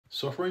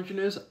Software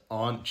engineers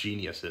aren't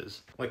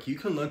geniuses. Like, you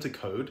can learn to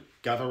code,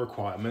 gather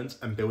requirements,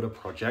 and build a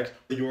project,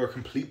 but you're a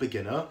complete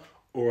beginner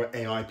or an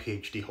AI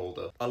PhD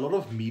holder. A lot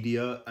of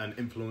media and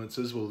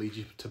influencers will lead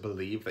you to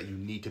believe that you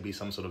need to be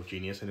some sort of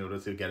genius in order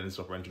to get into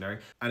software engineering,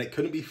 and it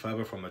couldn't be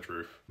further from the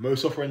truth.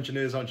 Most software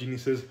engineers aren't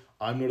geniuses.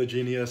 I'm not a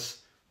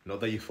genius.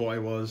 Not that you thought I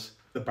was.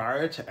 The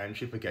barrier to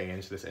entry for getting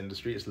into this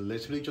industry is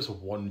literally just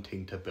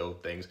wanting to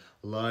build things,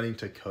 learning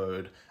to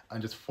code,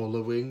 and just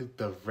following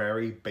the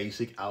very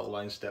basic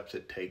outline steps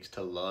it takes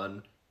to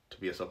learn to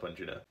be a software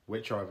engineer,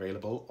 which are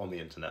available on the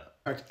internet.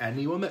 In fact,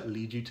 anyone that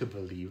leads you to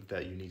believe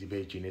that you need to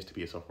be a genius to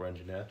be a software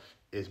engineer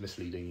is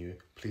misleading you.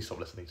 Please stop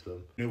listening to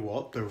them. You know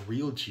what? The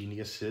real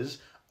geniuses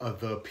are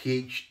the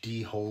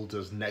PhD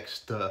holders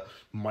next to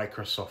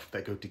Microsoft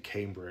that go to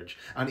Cambridge.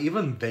 And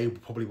even they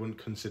probably wouldn't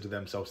consider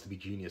themselves to be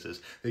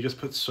geniuses. They just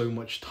put so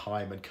much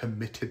time and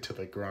committed to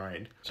the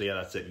grind. So yeah,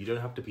 that's it. You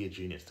don't have to be a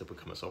genius to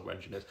become a software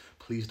engineer.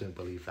 Please don't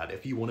believe that.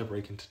 If you want to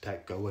break into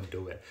tech, go and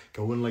do it.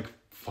 Go and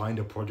find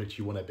a project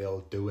you want to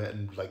build, do it,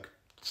 and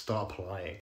start applying.